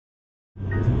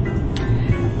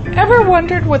Ever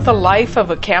wondered what the life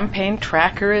of a campaign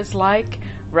tracker is like?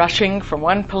 Rushing from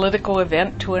one political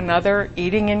event to another,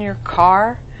 eating in your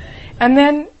car? And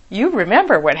then you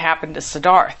remember what happened to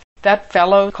Siddharth, that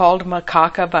fellow called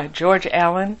Macaca by George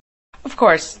Allen. Of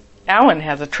course, Allen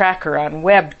has a tracker on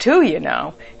Webb too, you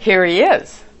know. Here he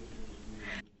is.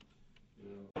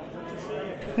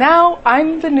 Now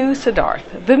I'm the new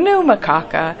Siddharth, the new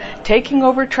Macaca, taking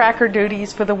over tracker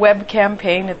duties for the Webb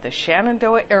campaign at the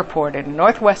Shenandoah Airport in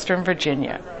northwestern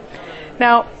Virginia.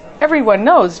 Now, everyone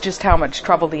knows just how much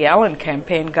trouble the Allen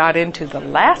campaign got into the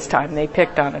last time they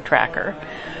picked on a tracker,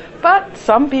 but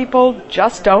some people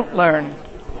just don't learn.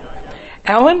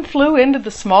 Allen flew into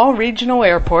the small regional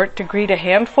airport to greet a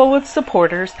handful of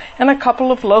supporters and a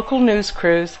couple of local news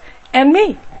crews, and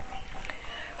me.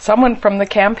 Someone from the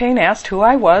campaign asked who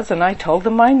I was, and I told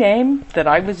them my name, that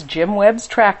I was Jim Webb's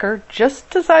tracker,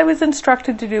 just as I was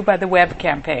instructed to do by the Webb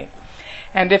campaign.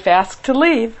 And if asked to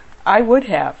leave, I would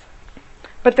have.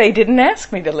 But they didn't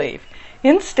ask me to leave.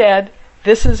 Instead,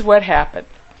 this is what happened.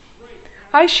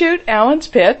 I shoot Allen's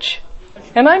pitch,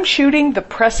 and I'm shooting the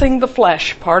pressing the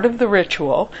flesh part of the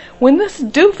ritual when this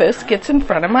doofus gets in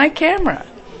front of my camera.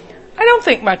 I don't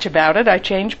think much about it. I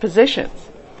change positions.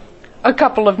 A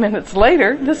couple of minutes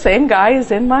later, the same guy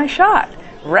is in my shot.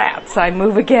 Rats, I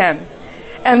move again.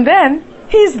 And then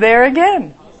he's there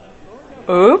again.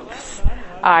 Oops,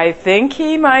 I think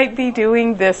he might be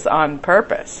doing this on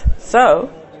purpose.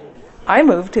 So, I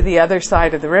move to the other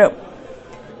side of the room.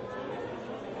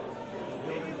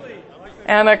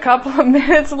 And a couple of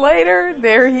minutes later,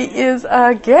 there he is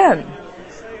again.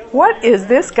 What is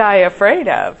this guy afraid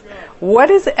of?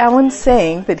 What is Allen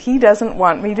saying that he doesn't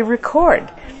want me to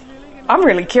record? I'm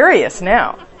really curious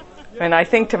now. And I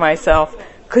think to myself,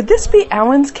 could this be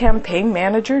Allen's campaign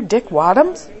manager, Dick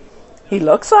Wadhams? He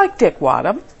looks like Dick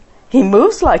Wadhams. He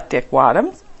moves like Dick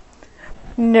Wadhams.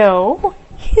 No,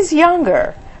 he's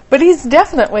younger, but he's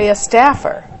definitely a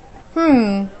staffer.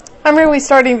 I'm really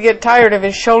starting to get tired of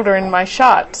his shoulder in my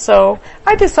shot, so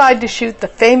I decide to shoot the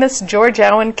famous George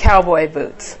Allen cowboy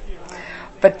boots.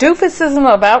 But Doofus isn't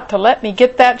about to let me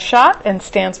get that shot and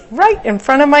stands right in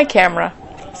front of my camera.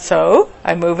 So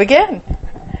I move again.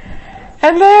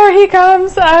 And there he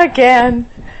comes again.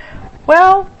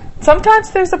 Well,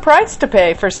 sometimes there's a price to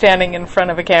pay for standing in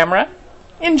front of a camera.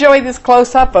 Enjoy this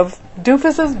close-up of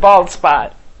Doofus's bald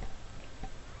spot.